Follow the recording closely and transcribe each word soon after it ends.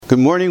Good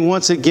morning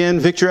once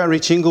again, Victory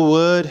Outreach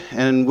Inglewood,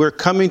 and we're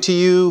coming to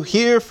you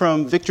here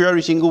from Victory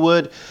Outreach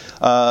Inglewood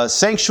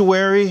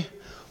Sanctuary.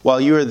 While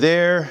you are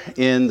there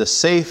in the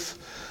safe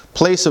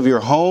place of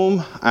your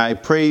home, I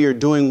pray you're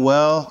doing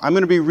well. I'm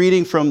going to be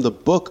reading from the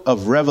book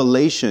of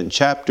Revelation,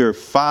 chapter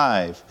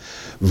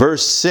 5,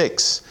 verse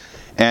 6.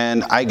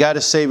 And I got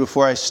to say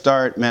before I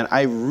start, man,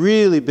 I've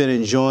really been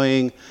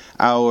enjoying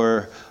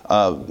our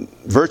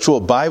virtual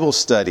Bible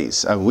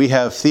studies. We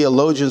have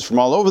theologians from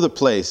all over the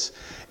place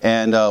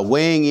and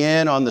weighing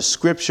in on the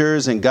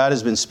scriptures, and God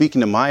has been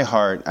speaking to my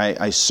heart.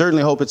 I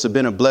certainly hope it's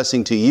been a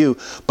blessing to you.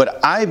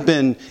 But I've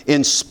been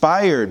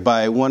inspired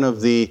by one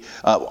of the,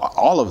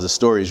 all of the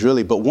stories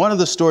really, but one of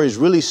the stories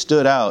really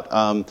stood out.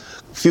 A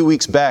few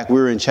weeks back,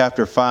 we were in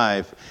chapter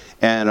 5,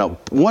 and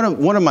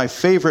one of my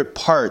favorite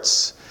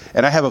parts,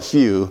 and I have a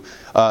few,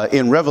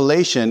 in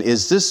Revelation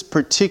is this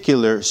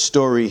particular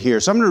story here.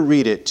 So I'm going to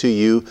read it to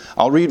you.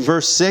 I'll read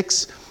verse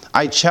 6.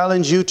 I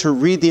challenge you to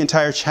read the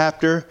entire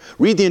chapter,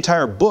 read the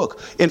entire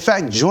book. In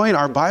fact, join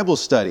our Bible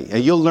study,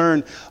 and you'll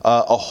learn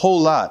a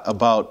whole lot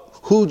about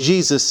who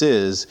Jesus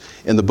is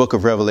in the book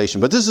of Revelation.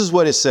 But this is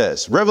what it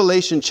says.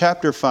 Revelation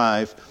chapter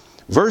 5,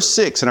 verse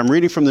 6, and I'm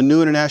reading from the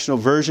New International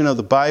Version of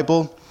the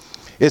Bible.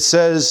 It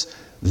says,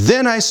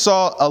 "Then I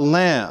saw a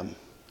lamb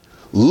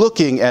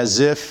looking as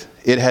if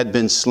it had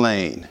been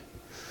slain."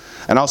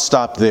 And I'll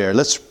stop there.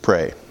 Let's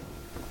pray.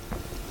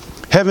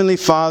 Heavenly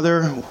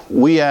Father,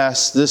 we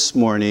ask this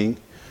morning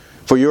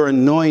for your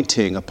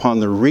anointing upon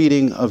the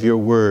reading of your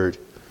word.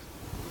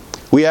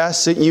 We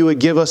ask that you would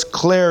give us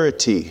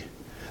clarity,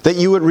 that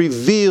you would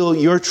reveal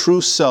your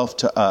true self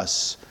to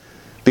us,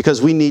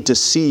 because we need to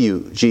see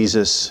you,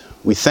 Jesus.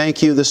 We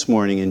thank you this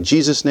morning. In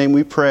Jesus' name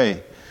we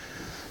pray.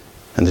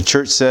 And the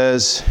church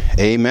says,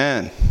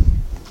 amen.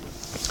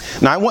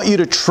 Now I want you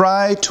to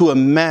try to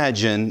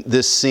imagine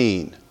this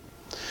scene.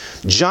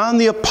 John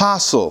the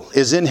Apostle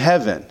is in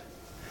heaven,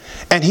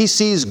 and he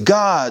sees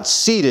God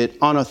seated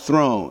on a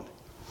throne.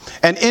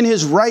 And in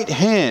his right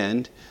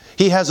hand,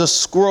 he has a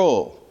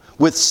scroll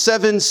with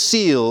 7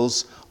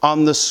 seals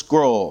on the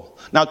scroll.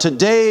 Now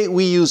today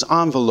we use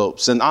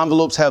envelopes, and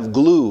envelopes have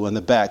glue on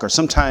the back, or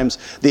sometimes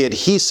the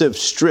adhesive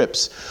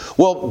strips.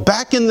 Well,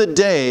 back in the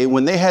day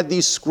when they had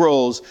these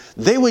scrolls,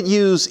 they would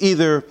use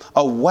either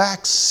a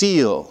wax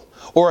seal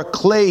or a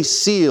clay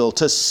seal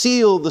to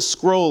seal the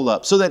scroll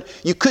up so that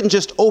you couldn't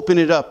just open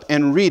it up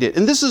and read it.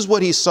 And this is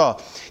what he saw.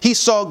 He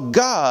saw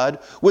God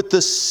with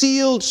the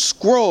sealed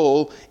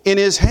scroll in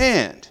his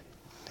hand.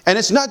 And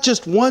it's not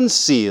just one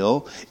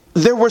seal.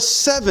 There were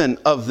 7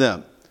 of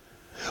them.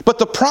 But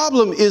the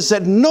problem is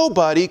that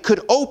nobody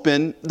could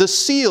open the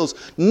seals.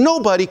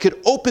 Nobody could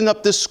open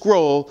up this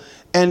scroll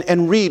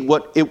and read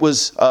what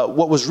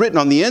was written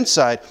on the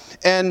inside.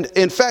 And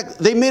in fact,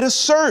 they made a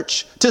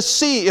search to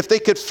see if they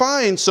could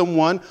find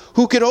someone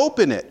who could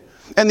open it.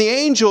 And the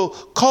angel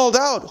called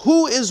out,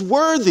 "Who is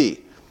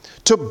worthy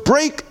to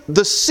break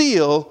the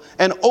seal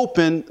and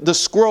open the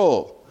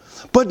scroll?"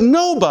 But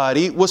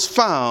nobody was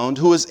found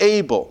who was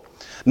able.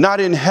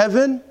 Not in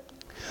heaven,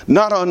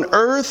 not on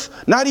earth,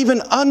 not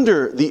even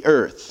under the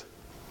earth.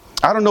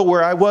 I don't know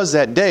where I was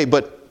that day,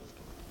 but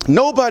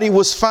nobody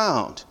was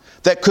found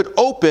that could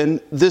open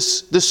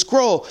this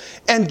scroll.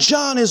 And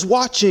John is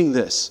watching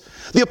this.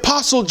 The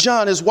Apostle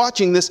John is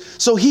watching this,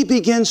 so he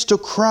begins to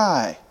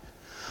cry.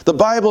 The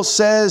Bible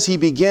says he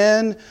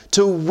began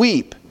to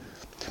weep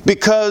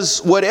because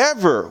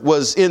whatever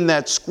was in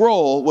that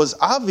scroll was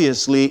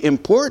obviously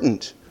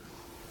important.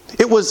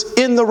 It was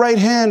in the right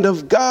hand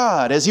of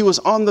God as he was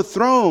on the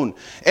throne,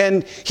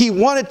 and he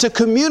wanted to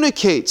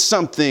communicate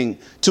something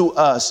to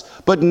us,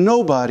 but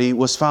nobody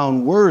was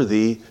found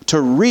worthy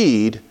to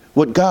read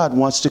what God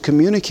wants to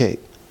communicate.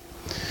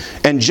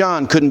 And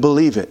John couldn't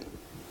believe it.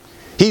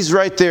 He's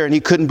right there and he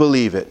couldn't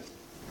believe it.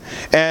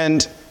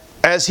 And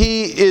as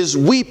he is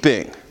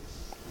weeping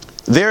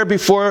there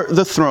before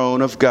the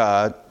throne of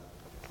God,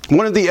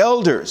 one of the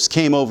elders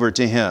came over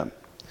to him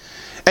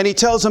and he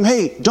tells him,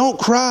 "Hey, don't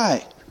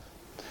cry.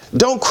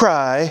 Don't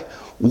cry.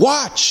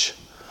 Watch.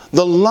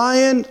 The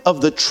Lion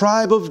of the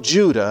tribe of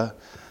Judah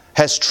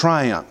has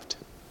triumphed.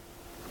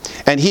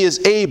 And he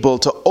is able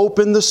to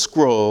open the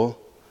scroll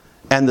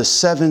and the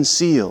 7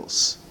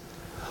 seals."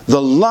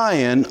 The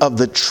Lion of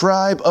the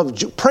tribe of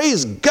Judah.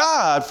 Praise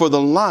God for the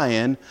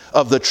Lion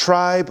of the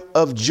tribe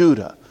of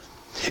Judah.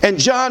 And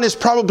John is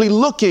probably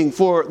looking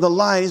for the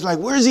lion. He's like,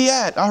 where's he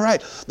at? All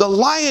right, the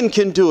lion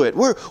can do it.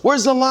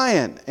 Where's the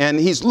lion? And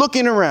he's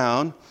looking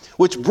around,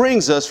 which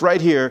brings us right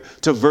here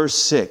to verse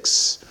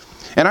 6.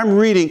 And I'm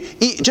reading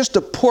just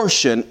a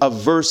portion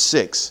of verse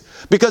 6.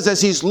 Because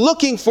as he's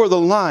looking for the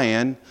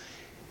lion,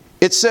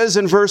 it says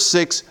in verse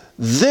 6,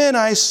 "Then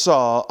I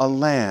saw a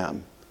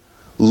lamb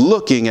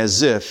looking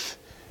as if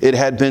it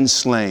had been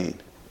slain."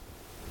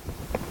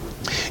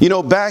 You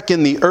know, back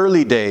in the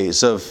early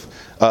days of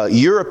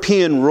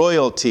European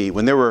royalty,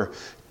 when there were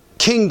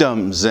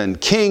kingdoms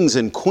and kings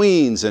and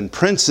queens and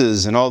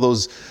princes and all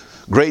those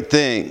great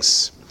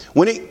things,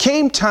 when it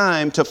came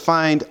time to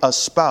find a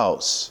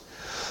spouse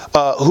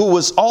who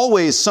was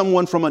always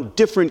someone from a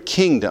different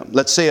kingdom,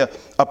 let's say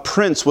a a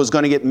prince was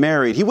going to get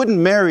married, he wouldn't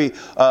marry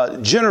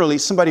generally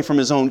somebody from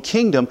his own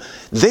kingdom.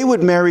 They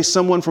would marry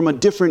someone from a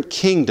different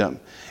kingdom.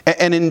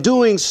 And in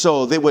doing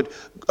so, they would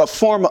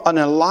form an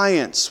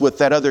alliance with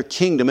that other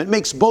kingdom. It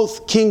makes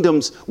both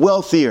kingdoms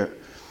wealthier.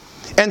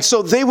 And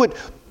so they would,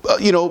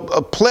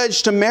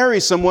 pledge to marry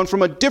someone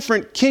from a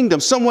different kingdom,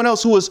 someone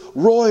else who was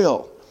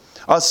royal,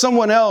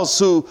 someone else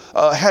who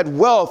had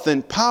wealth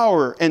and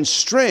power and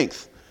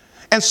strength.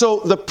 And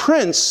so the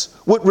prince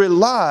would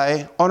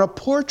rely on a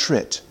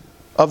portrait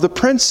of the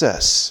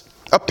princess,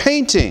 a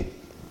painting,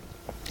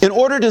 in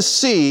order to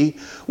see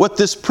what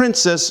this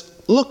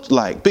princess looked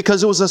like,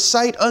 because it was a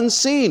sight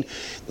unseen.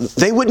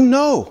 They wouldn't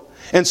know.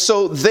 And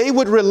so they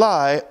would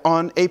rely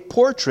on a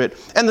portrait.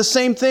 And the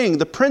same thing,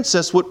 the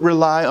princess would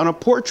rely on a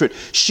portrait.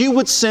 She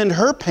would send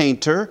her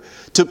painter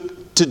to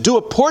do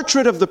a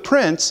portrait of the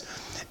prince,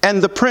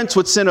 and the prince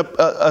would send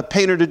a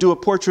painter to do a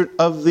portrait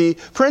of the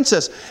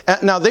princess.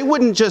 Now, they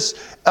wouldn't just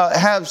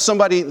have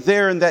somebody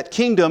there in that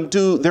kingdom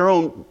do their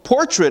own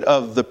portrait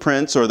of the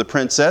prince or the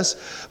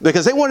princess,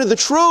 because they wanted the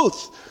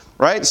truth,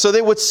 right? So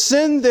they would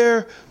send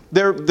their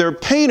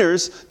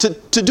painters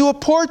to do a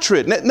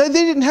portrait. Now, they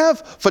didn't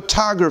have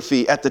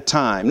photography at the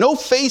time, no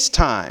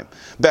FaceTime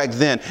back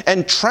then.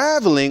 And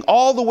traveling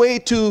all the way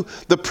to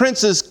the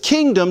prince's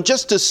kingdom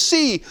just to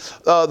see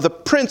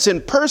the prince in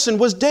person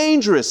was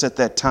dangerous at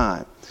that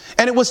time.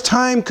 And it was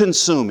time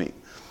consuming.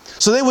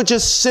 So they would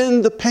just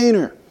send the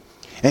painter,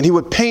 and he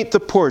would paint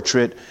the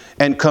portrait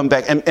and come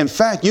back. And in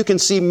fact, you can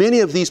see many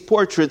of these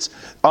portraits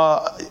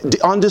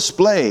on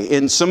display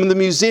in some of the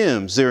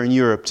museums there in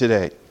Europe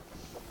today.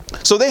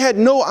 So they had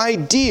no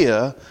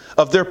idea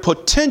of their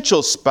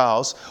potential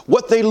spouse,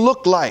 what they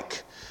looked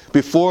like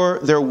before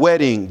their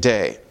wedding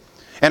day.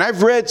 And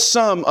I've read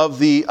some of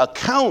the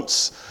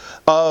accounts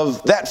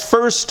of that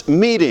first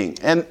meeting,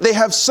 and they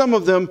have some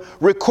of them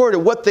recorded,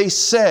 what they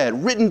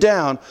said, written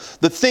down,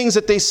 the things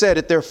that they said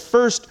at their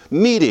first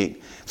meeting,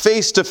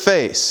 face to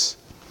face.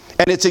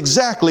 And it's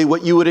exactly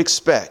what you would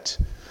expect.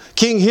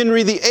 King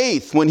Henry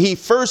VIII, when he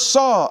first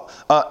saw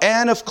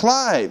Anne of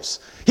Cleves,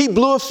 he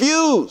blew a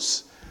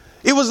fuse.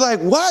 It was like,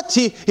 what?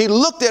 He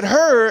looked at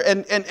her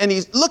and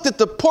he looked at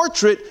the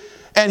portrait,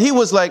 and he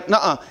was like,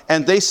 nuh-uh.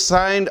 And they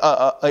signed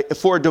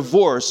for a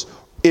divorce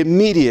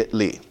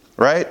immediately,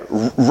 right?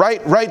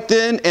 Right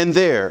then and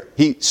there,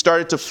 he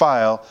started to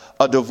file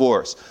a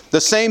divorce.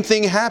 The same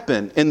thing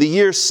happened in the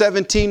year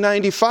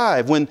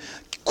 1795 when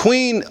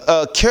Queen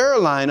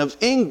Caroline of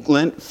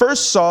England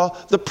first saw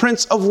the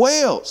Prince of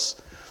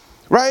Wales,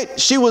 right?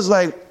 She was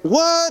like,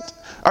 what?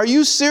 Are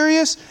you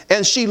serious?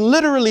 And she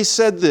literally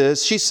said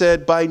this. She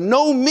said, by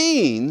no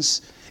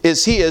means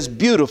is he as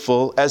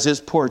beautiful as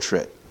his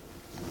portrait.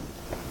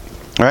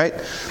 Right?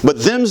 But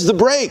them's the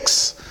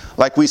breaks,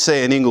 like we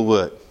say in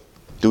Inglewood.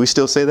 Do we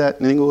still say that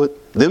in Inglewood?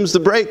 Them's the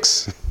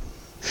breaks.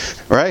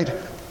 Right?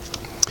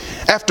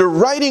 After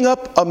writing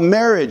up a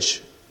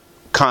marriage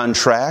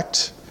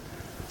contract,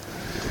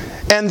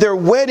 and their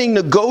wedding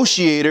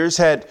negotiators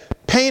had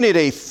painted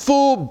a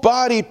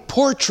full-bodied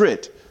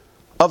portrait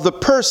of the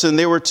person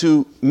they were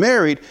to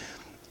marry,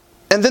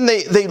 and then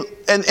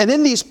and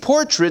in these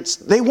portraits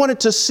they wanted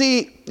to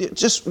see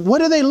just what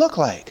do they look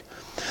like.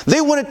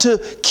 They wanted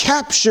to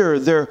capture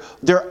their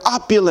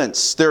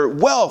opulence, their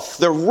wealth,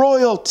 their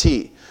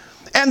royalty,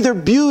 and their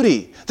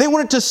beauty. They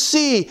wanted to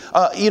see,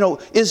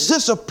 is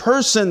this a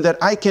person that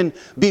I can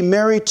be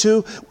married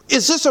to?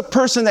 Is this a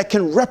person that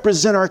can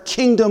represent our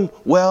kingdom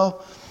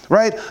well?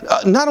 Right?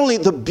 Not only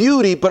the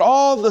beauty, but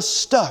all the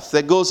stuff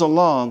that goes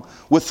along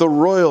with the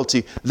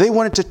royalty. They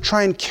wanted to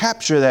try and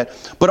capture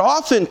that. But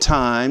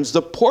oftentimes,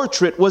 the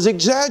portrait was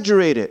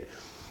exaggerated.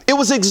 It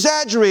was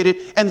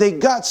exaggerated, and they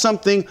got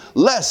something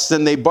less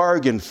than they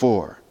bargained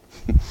for.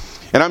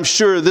 And I'm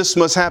sure this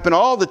must happen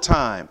all the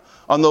time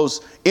on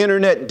those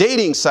internet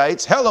dating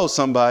sites. Hello,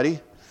 somebody.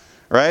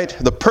 Right?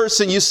 The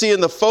person you see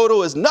in the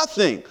photo is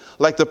nothing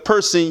like the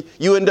person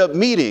you end up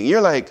meeting.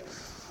 You're like,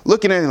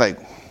 looking at it like,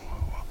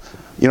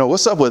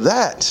 what's up with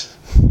that?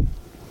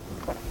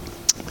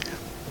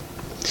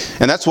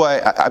 And that's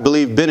why I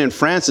believe Ben and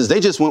Francis,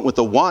 they just went with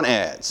the want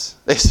ads.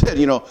 They said,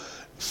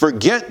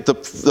 forget the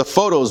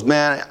photos,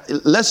 man.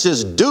 Let's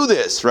just do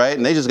this, right?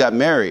 And they just got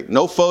married.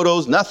 No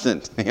photos,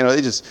 nothing.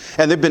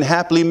 And they've been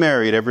happily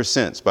married ever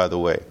since, by the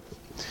way.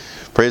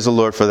 Praise the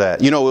Lord for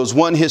that. It was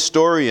one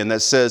historian that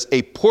says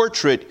a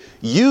portrait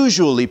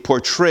usually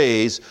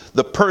portrays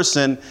the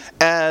person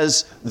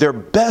as their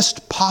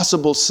best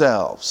possible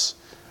selves.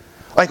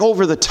 Like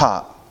over the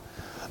top,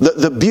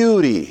 the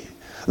beauty,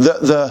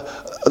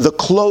 the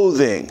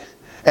clothing,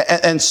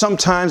 and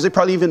sometimes they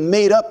probably even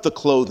made up the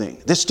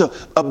clothing. Just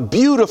a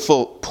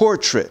beautiful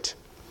portrait,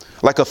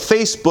 like a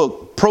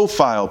Facebook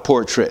profile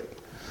portrait,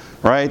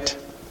 right?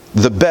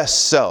 The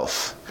best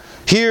self.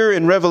 Here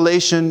in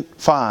Revelation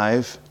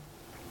 5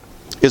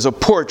 is a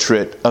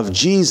portrait of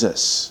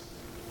Jesus.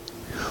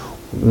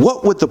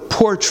 What would the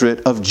portrait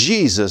of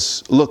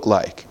Jesus look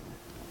like?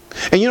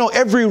 And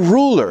every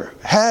ruler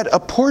had a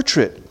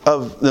portrait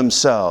of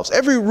themselves.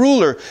 Every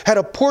ruler had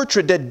a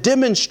portrait that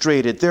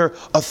demonstrated their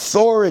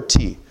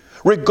authority,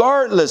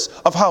 regardless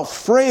of how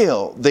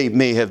frail they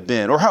may have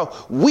been, or how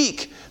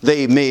weak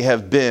they may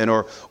have been,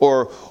 or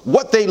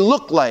what they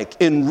look like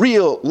in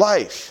real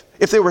life.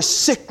 If they were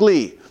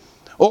sickly,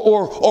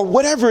 or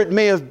whatever it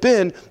may have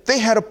been, they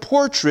had a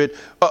portrait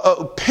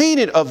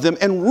painted of them,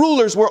 and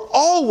rulers were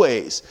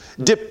always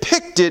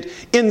depicted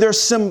in their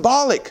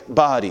symbolic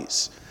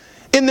bodies,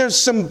 in their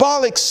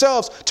symbolic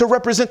selves, to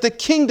represent the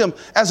kingdom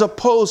as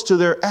opposed to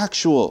their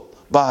actual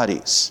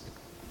bodies.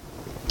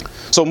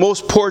 So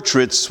most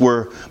portraits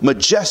were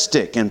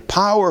majestic and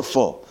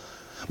powerful.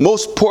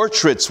 Most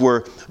portraits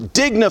were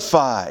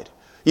dignified,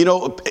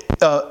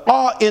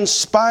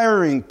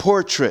 awe-inspiring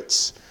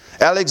portraits.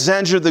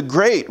 Alexander the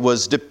Great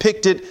was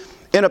depicted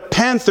in a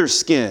panther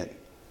skin.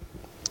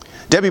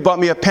 Debbie bought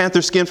me a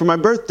panther skin for my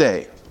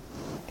birthday,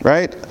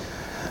 right?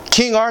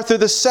 King Arthur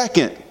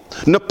II,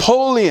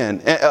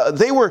 Napoleon,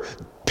 they were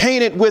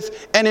painted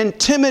with an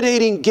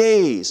intimidating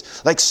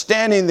gaze, like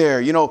standing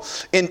there,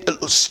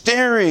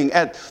 staring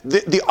at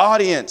the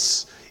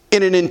audience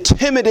in an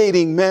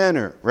intimidating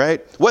manner,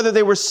 right? Whether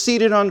they were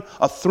seated on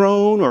a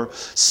throne or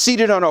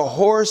seated on a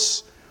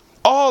horse,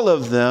 all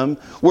of them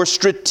were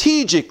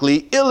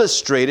strategically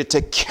illustrated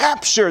to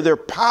capture their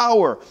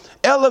power,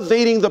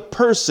 elevating the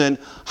person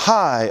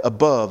high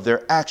above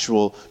their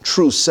actual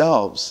true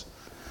selves,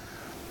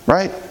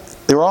 right?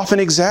 They were often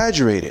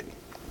exaggerated.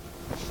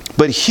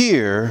 But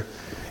here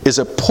is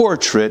a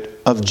portrait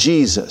of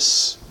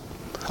Jesus,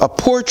 a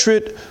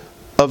portrait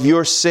of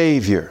your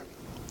Savior.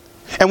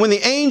 And when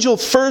the angel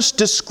first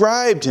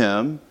described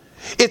him,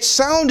 it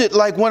sounded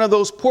like one of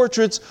those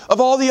portraits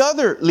of all the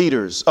other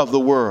leaders of the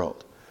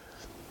world.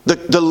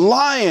 The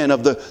lion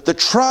of the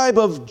tribe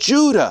of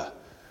Judah,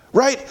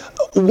 right?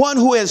 One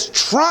who has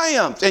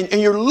triumphed,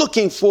 and you're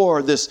looking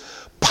for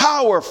this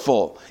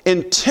powerful,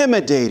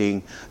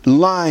 intimidating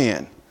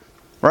lion,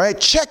 right?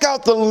 Check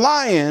out the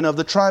lion of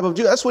the tribe of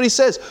Judah. That's what he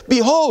says.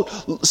 Behold,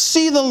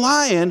 see the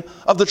lion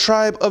of the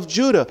tribe of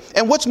Judah.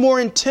 And what's more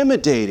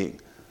intimidating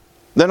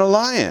than a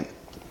lion?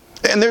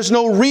 And there's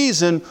no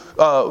reason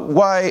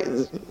why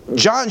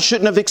John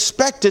shouldn't have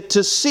expected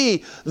to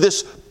see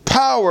this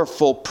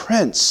powerful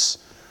prince,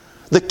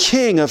 the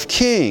King of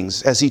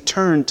Kings, as he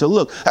turned to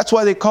look. That's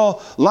why they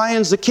call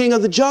lions the king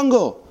of the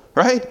jungle,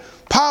 right?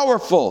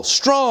 Powerful,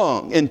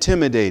 strong,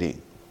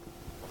 intimidating.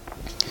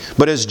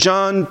 But as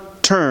John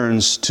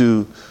turns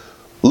to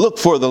look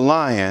for the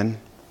lion,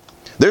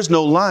 there's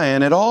no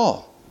lion at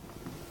all.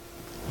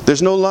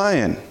 There's no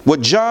lion.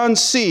 What John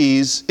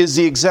sees is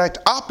the exact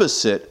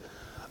opposite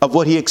of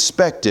what he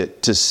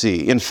expected to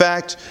see. In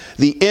fact,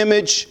 the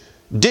image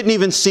didn't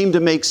even seem to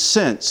make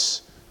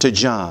sense to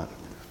John.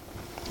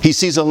 He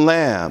sees a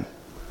lamb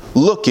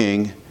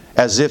looking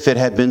as if it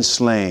had been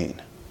slain.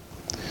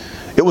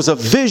 It was a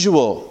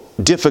visual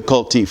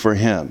difficulty for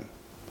him.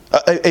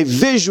 A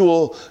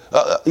visual,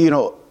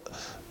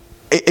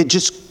 it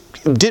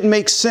just didn't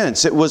make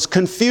sense. It was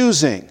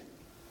confusing.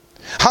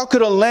 How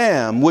could a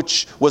lamb,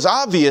 which was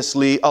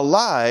obviously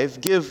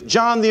alive, give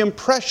John the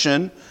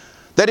impression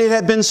that it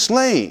had been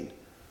slain?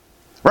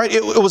 Right?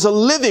 It was a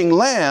living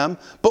lamb,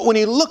 but when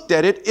he looked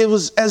at it, it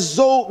was as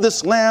though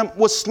this lamb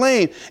was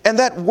slain. And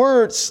that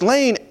word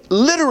slain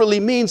literally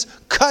means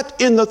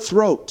cut in the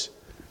throat.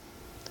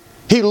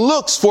 He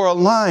looks for a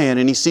lion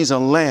and he sees a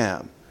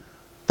lamb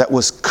that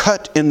was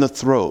cut in the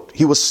throat.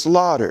 He was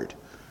slaughtered,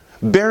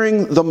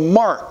 bearing the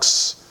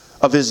marks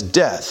of his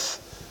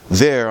death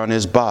there on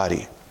his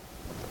body.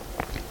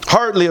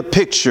 Hardly a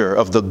picture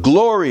of the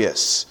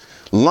glorious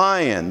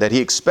lion that he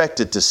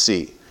expected to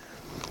see.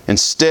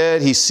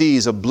 Instead, he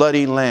sees a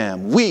bloody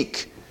lamb,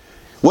 weak,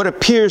 what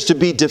appears to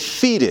be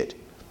defeated.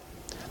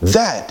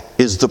 That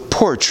is the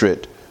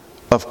portrait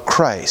of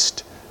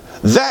Christ.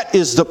 That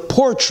is the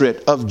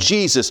portrait of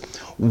Jesus.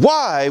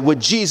 Why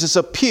would Jesus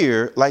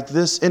appear like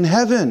this in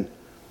heaven?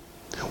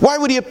 Why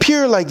would he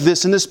appear like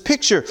this in this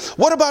picture?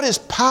 What about his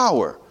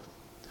power?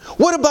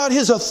 What about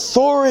his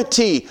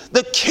authority?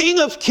 The King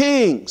of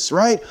Kings,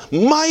 right?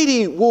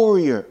 Mighty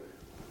warrior.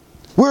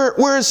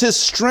 Where is his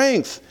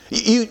strength?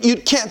 You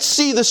can't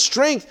see the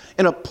strength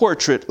in a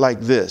portrait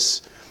like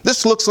this.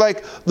 This looks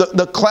like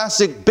the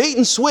classic bait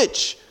and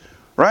switch,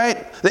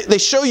 right? They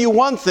show you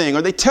one thing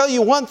or they tell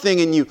you one thing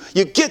and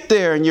you get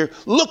there and you're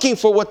looking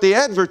for what they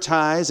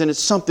advertise and it's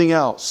something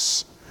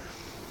else.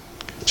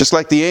 Just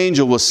like the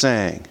angel was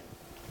saying,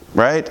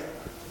 right?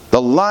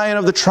 The lion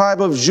of the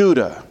tribe of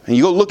Judah. And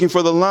you go looking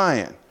for the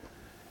lion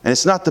and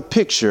it's not the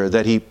picture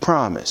that he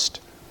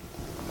promised.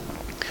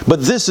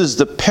 But this is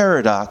the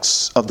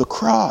paradox of the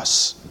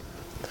cross.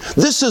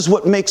 This is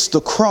what makes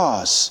the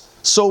cross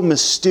so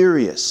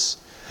mysterious,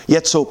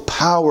 yet so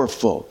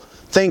powerful.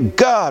 Thank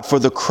God for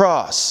the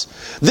cross.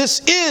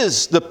 This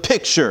is the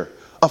picture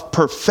of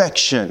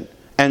perfection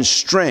and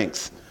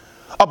strength.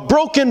 A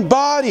broken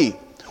body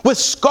with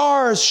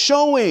scars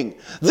showing.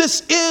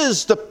 This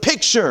is the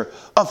picture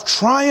of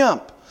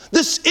triumph.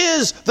 This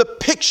is the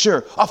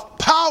picture of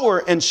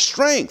power and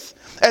strength.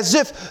 As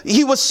if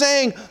he was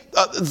saying,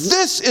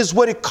 this is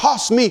what it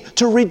cost me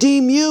to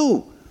redeem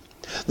you.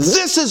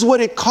 This is what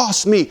it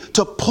cost me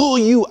to pull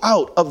you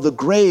out of the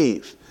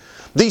grave.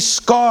 these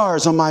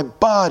scars on my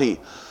body,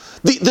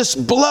 this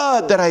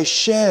blood that I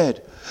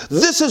shed.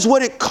 This is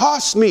what it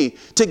cost me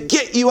to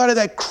get you out of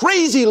that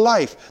crazy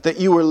life that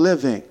you were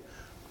living.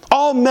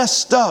 All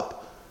messed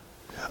up,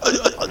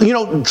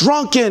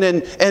 drunken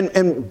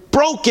and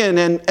broken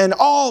and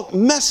all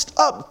messed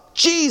up.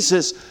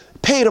 Jesus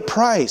paid a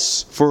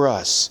price for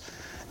us.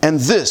 And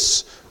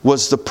this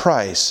was the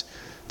price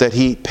that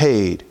He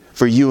paid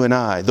for you and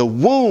I. The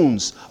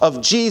wounds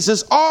of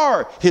Jesus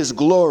are His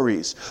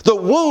glories. The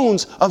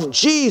wounds of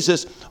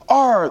Jesus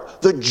are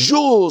the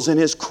jewels in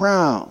His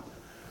crown.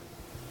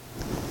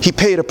 He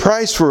paid a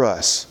price for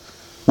us.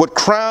 What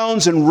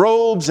crowns and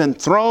robes and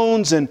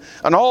thrones and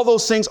all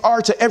those things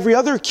are to every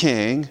other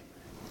king,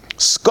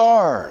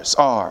 scars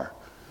are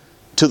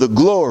to the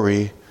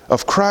glory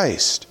of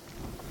Christ.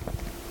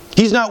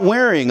 He's not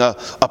wearing a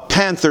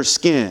panther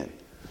skin.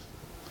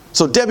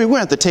 So Debbie, we're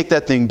going to have to take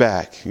that thing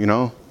back,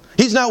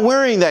 He's not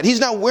wearing that. He's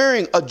not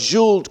wearing a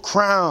jeweled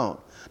crown.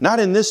 Not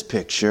in this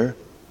picture.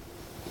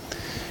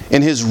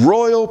 In His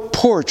royal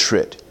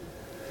portrait,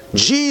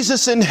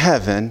 Jesus in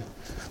heaven,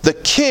 the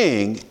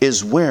King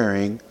is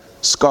wearing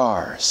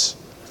scars.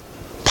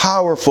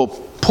 Powerful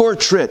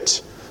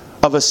portrait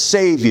of a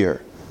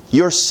Savior,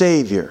 your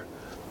Savior.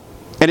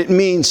 And it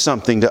means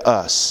something to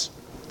us.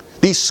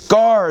 These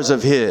scars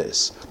of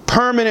His,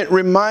 permanent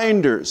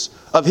reminders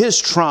of His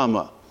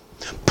trauma,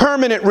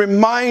 permanent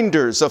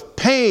reminders of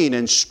pain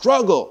and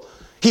struggle.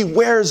 He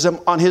wears them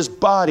on His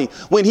body.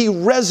 When He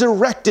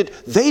resurrected,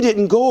 they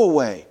didn't go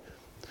away.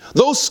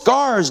 Those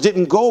scars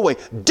didn't go away.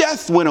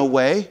 Death went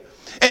away.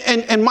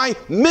 And my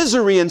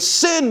misery and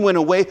sin went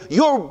away.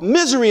 Your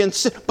misery and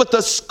sin. But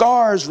the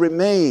scars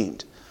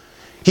remained.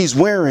 He's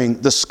wearing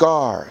the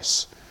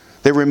scars.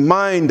 They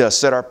remind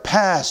us that our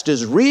past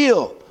is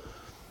real.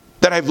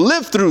 That I've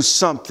lived through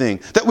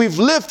something. That we've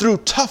lived through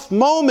tough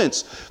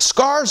moments.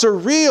 Scars are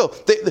real.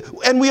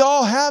 And we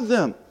all have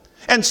them.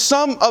 And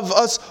some of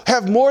us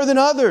have more than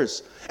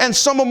others. And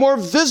some are more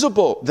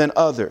visible than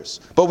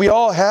others. But we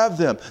all have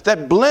them.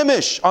 That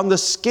blemish on the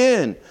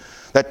skin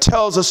that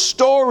tells a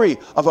story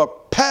of a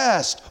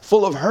past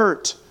full of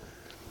hurt.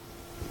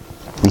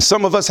 And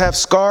some of us have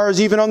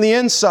scars even on the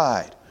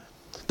inside.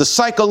 The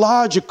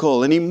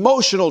psychological and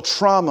emotional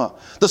trauma.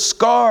 The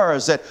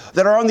scars that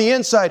are on the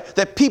inside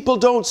that people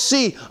don't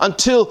see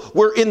until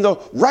we're in the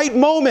right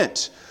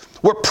moment.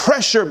 Where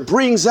pressure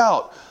brings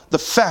out the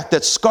fact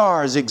that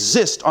scars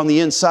exist on the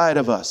inside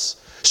of us.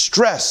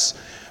 Stress,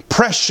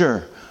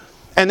 pressure,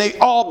 and they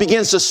all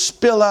begins to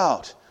spill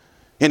out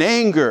in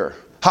anger,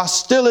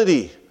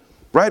 hostility,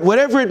 right?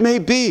 Whatever it may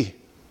be,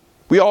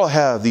 we all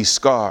have these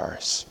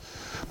scars.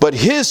 But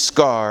His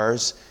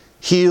scars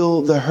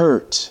heal the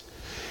hurt.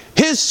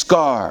 His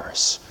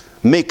scars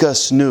make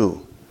us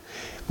new.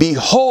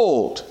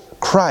 Behold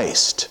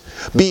Christ.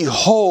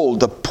 Behold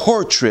the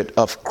portrait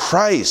of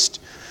Christ.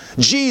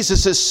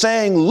 Jesus is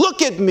saying,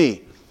 look at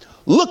me.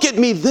 Look at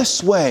me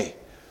this way.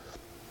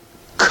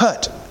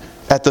 Cut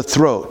at the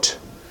throat.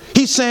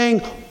 He's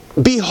saying,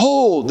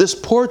 behold this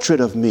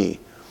portrait of me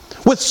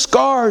with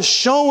scars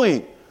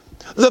showing.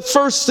 The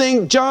first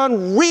thing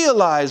John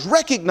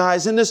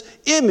recognized in this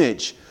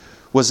image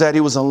was that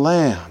He was a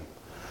lamb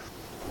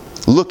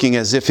looking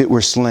as if it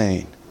were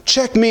slain.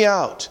 Check me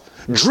out.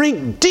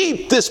 Drink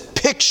deep this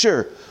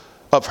picture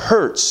of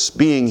hurts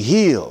being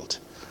healed.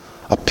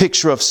 A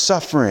picture of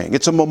suffering.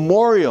 It's a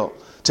memorial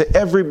to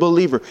every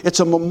believer. It's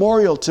a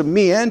memorial to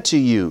me and to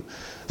you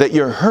that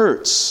your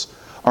hurts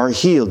are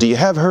healed. Do you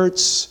have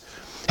hurts?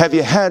 Have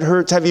you had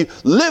hurts? Have you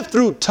lived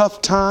through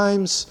tough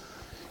times?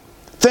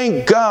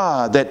 Thank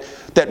God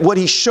that what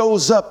He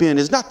shows up in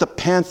is not the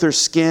panther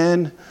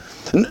skin,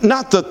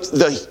 not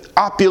the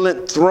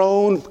opulent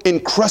throne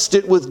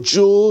encrusted with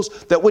jewels.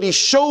 That what He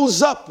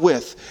shows up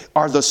with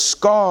are the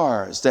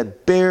scars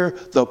that bear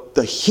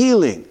the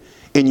healing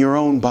in your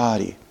own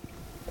body,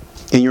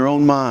 in your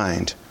own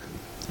mind.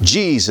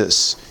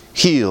 Jesus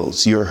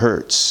heals your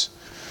hurts.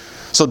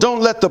 So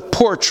don't let the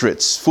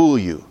portraits fool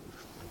you.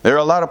 There are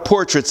a lot of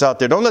portraits out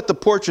there. Don't let the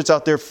portraits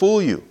out there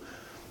fool you.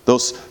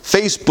 Those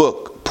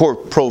Facebook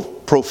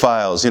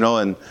profiles,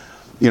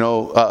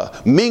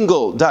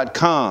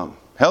 mingle.com.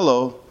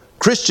 Hello.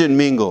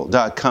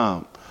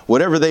 Christianmingle.com.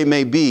 Whatever they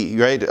may be,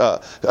 right?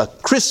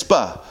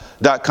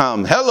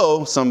 Crispa.com.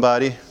 Hello,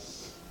 somebody.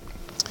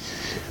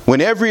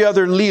 When every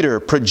other leader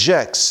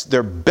projects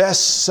their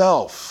best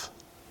self,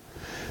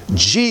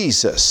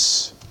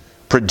 Jesus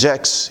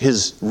projects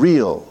His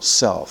real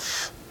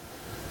self,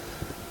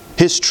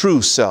 His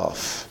true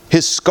self.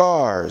 His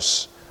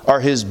scars are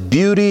His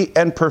beauty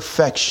and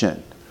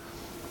perfection,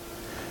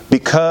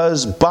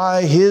 because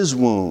by His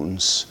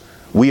wounds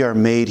we are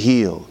made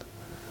healed.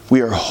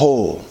 We are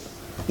whole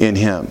in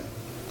Him.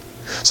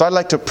 So I'd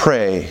like to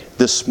pray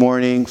this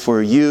morning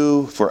for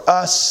you, for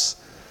us,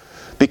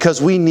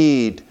 because we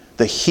need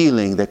the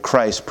healing that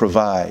Christ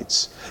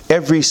provides.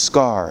 Every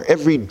scar,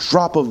 every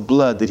drop of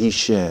blood that He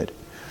shed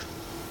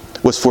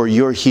was for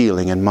your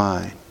healing and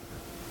mine.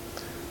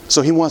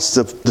 So He wants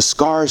the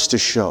scars to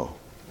show.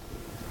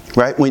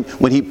 Right?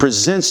 When He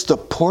presents the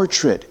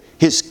portrait,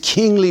 His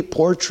kingly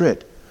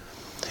portrait,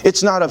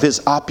 It's not of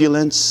His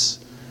opulence.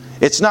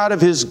 It's not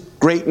of His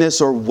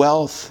greatness or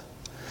wealth.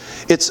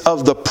 It's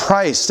of the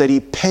price that He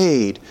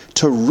paid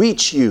to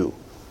reach you.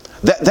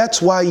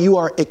 That's why you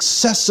are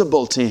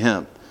accessible to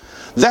Him.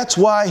 That's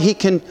why He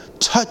can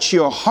touch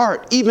your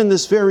heart even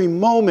this very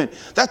moment.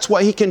 That's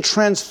why He can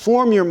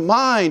transform your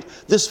mind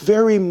this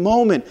very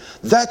moment.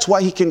 That's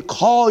why He can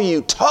call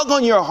you, tug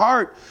on your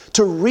heart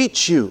to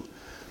reach you,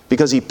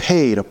 because He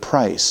paid a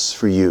price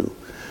for you.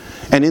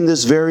 And in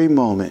this very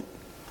moment,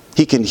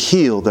 He can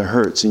heal the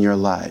hurts in your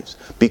lives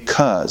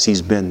because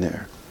He's been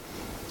there.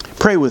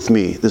 Pray with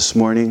me this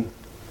morning.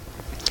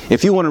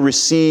 If you want to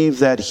receive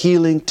that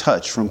healing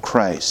touch from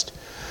Christ,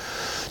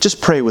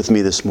 just pray with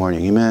me this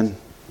morning. Amen.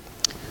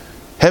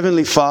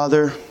 Heavenly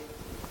Father,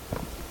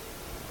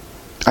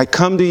 I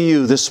come to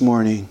You this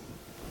morning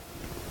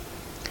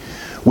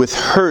with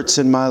hurts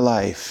in my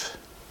life,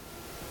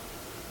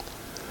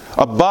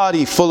 a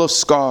body full of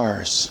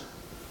scars,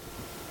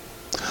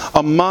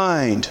 a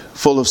mind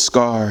full of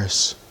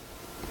scars.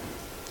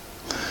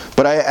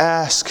 But I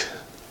ask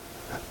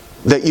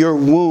that Your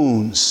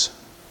wounds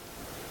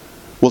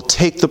will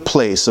take the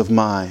place of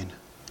mine.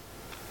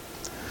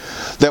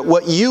 That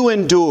what You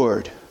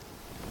endured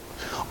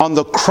on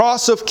the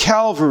cross of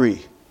Calvary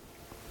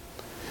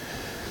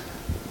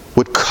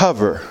would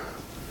cover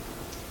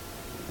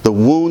the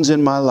wounds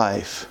in my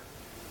life.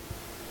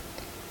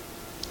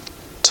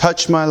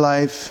 Touch my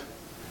life,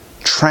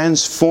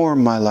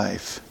 transform my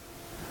life,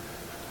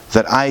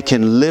 that I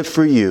can live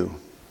for You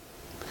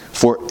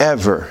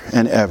forever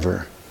and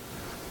ever.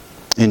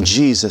 In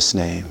Jesus'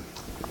 name,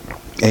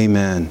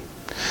 amen.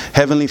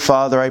 Heavenly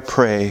Father, I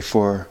pray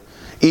for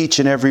each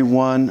and every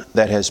one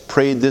that has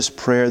prayed this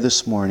prayer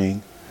this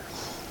morning,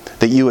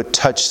 that You would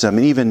touch them.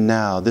 And even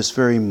now, this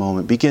very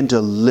moment, begin to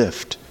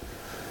lift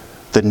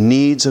the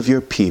needs of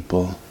Your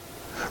people.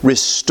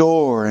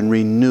 Restore and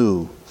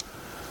renew.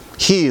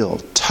 Heal,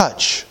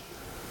 touch.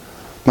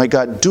 My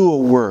God, do a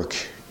work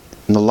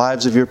in the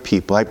lives of Your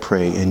people, I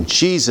pray, in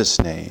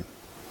Jesus' name.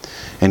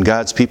 And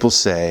God's people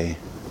say,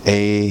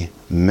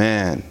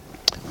 amen.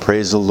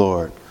 Praise the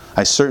Lord.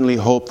 I certainly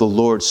hope the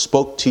Lord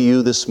spoke to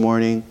you this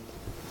morning.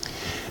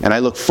 And I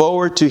look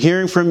forward to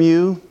hearing from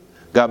you.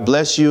 God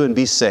bless you and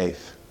be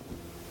safe.